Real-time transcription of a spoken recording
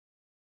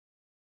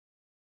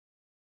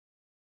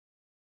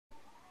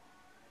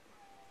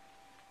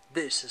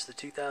This is the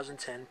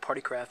 2010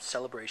 Parti-Kraft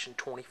Celebration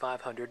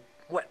 2500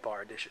 Wet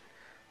Bar Edition,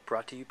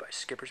 brought to you by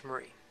Skipper's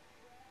Marine.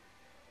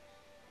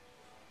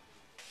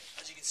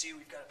 As you can see,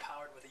 we've got it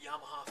powered with a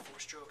Yamaha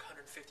 4-stroke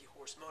 150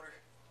 horse motor,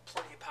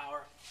 plenty of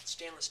power,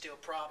 stainless steel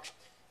prop,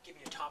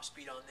 giving you a top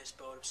speed on this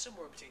boat of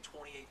somewhere between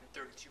 28 and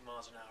 32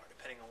 miles an hour,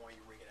 depending on where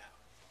you rig it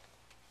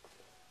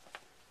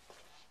out.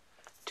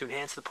 To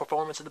enhance the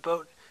performance of the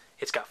boat,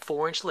 it's got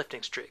 4-inch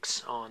lifting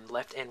striks on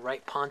left and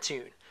right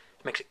pontoon.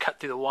 It makes it cut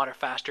through the water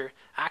faster,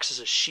 acts as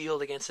a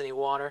shield against any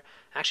water,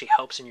 actually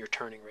helps in your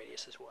turning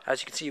radius as well.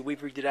 As you can see,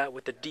 we've rigged it out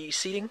with the D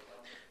seating,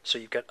 so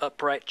you've got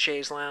upright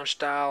chaise lounge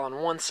style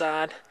on one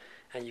side,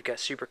 and you've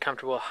got super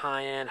comfortable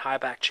high-end,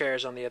 high-back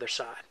chairs on the other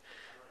side.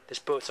 This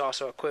boat's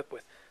also equipped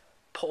with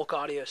Polk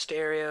audio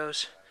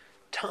stereos,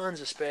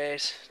 tons of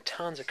space,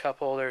 tons of cup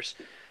holders,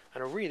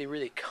 and a really,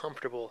 really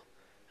comfortable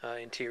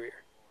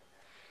interior.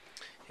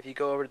 If you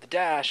go over to the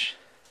dash,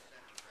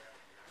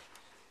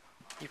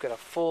 you've got a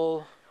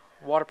full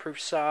waterproof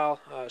style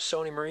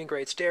Sony marine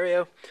grade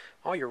stereo.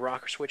 All your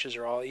rocker switches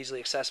are all easily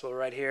accessible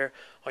right here.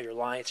 All your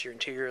lights, your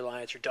interior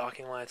lights, your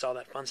docking lights, all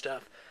that fun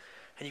stuff.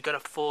 And you've got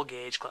a full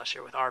gauge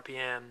cluster with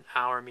RPM,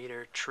 hour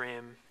meter,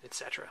 trim,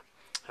 etc.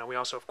 We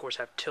also, of course,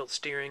 have tilt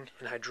steering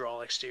and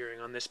hydraulic steering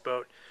on this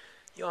boat.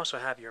 You also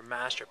have your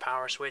master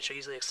power switch,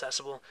 easily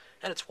accessible,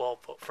 and a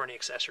 12-volt for any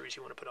accessories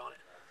you want to put on it.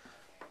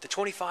 The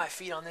 25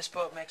 feet on this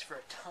boat makes for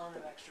a ton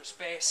of extra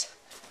space.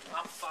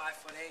 I'm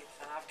 5'8",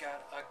 and I've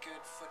got a good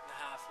 1.5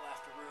 feet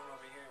left of room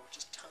over here, which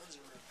is tons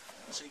of room.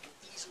 So you can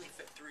easily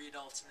fit 3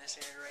 adults in this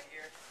area right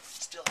here.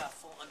 Still have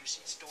full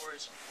underseat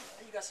storage,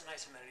 and you got some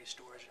nice amenity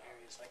storage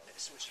areas like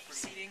this, which is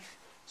pretty seating.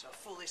 So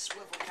fully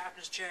swivel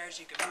captain's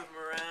chairs, you can move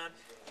them around.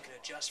 You can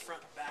adjust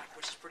front and back,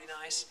 which is pretty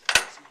nice.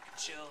 So you can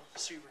chill,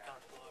 super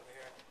comfortable over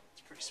here.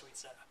 It's a pretty sweet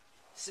setup.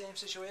 Same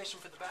situation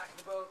for the back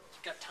of the boat.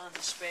 You've got tons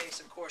of space.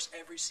 Of course,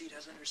 every seat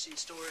has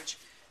underseat storage.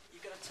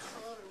 You've got a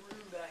ton of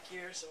room back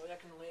here, so that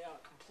can lay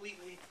out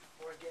completely,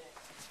 or again,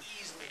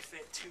 easily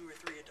fit 2 or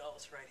 3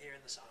 adults right here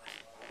in the side.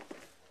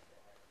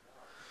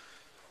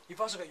 You've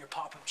also got your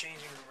pop-up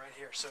changing room right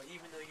here, so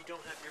even though you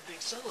don't have your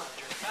big sun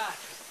lounger in the back,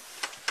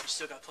 you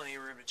still got plenty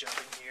of room to jump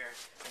in here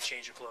and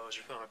change your clothes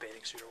or put on a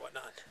bathing suit or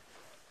whatnot.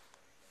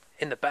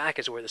 In the back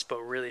is where this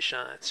boat really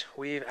shines.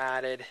 We've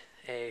added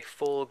a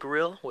full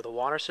grill with a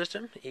water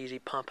system, easy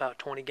pump out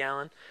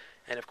 20-gallon,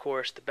 and of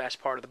course the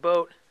best part of the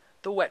boat,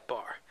 the wet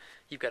bar.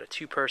 You've got a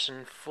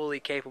 2-person fully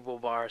capable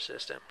bar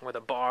system with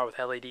a bar with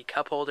LED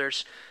cup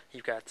holders.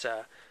 You've got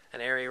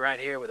an area right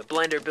here with a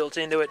blender built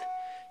into it.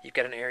 You've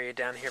got an area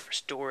down here for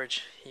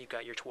storage. You've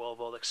got your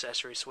 12-volt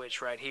accessory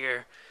switch right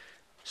here.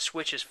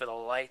 Switches for the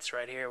lights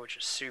right here, which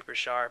is super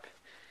sharp.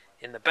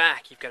 In the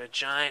back, you've got a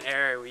giant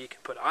area where you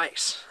can put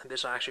ice.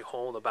 This will actually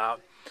hold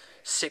about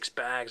 6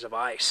 bags of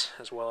ice,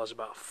 as well as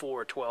about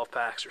 4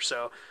 12-packs or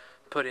so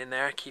put in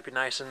there. Keep it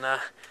nice and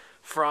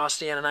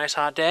frosty on a nice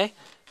hot day.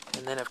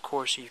 And then, of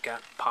course, you've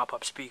got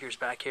pop-up speakers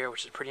back here,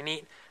 which is pretty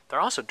neat. They're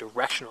also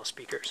directional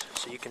speakers,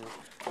 so you can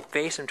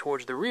face them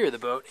towards the rear of the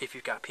boat. If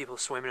you've got people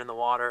swimming in the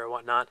water or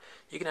whatnot,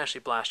 you can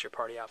actually blast your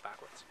party out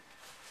backwards.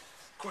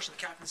 Of course, in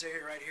the captain's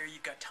area right here,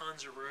 you've got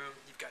tons of room.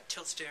 You've got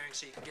tilt steering,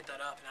 so you can get that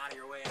up and out of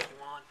your way if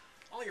you want.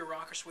 All your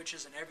rocker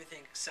switches and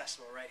everything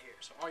accessible right here.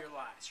 So all your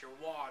lights, your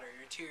water,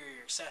 your interior,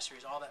 your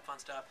accessories, all that fun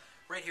stuff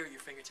right here at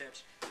your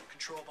fingertips.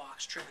 Control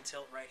box, trim and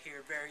tilt right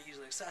here, very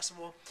easily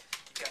accessible.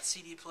 You've got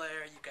CD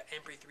player, you've got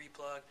MP3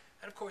 plug,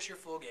 and of course your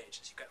full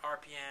gauges. You've got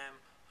RPM,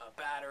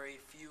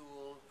 battery,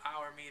 fuel,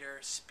 hour meter,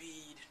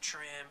 speed,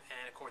 trim,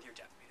 and of course your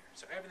depth meter.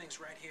 So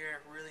everything's right here,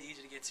 really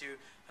easy to get to,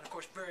 and of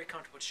course very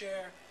comfortable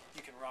chair.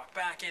 You can rock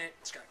back in it.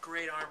 It's got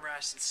great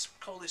armrests. It's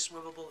totally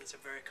swivelable. It's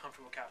a very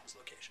comfortable captain's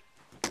location.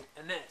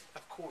 And then,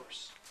 of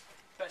course,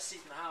 best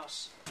seat in the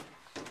house,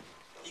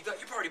 you got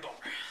your party bar.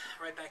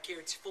 Right back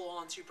here, it's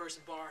full-on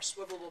 2-person bar,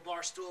 swivelable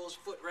bar stools,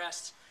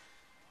 footrests,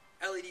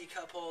 LED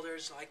cup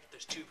holders, like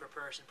there's 2 per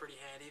person,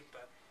 pretty handy.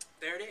 But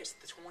there it is,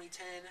 the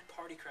 2010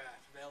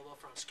 Parti-Kraft, available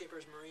from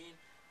Skipper's Marine.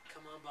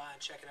 Come on by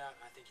and check it out,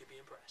 and I think you'll be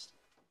impressed.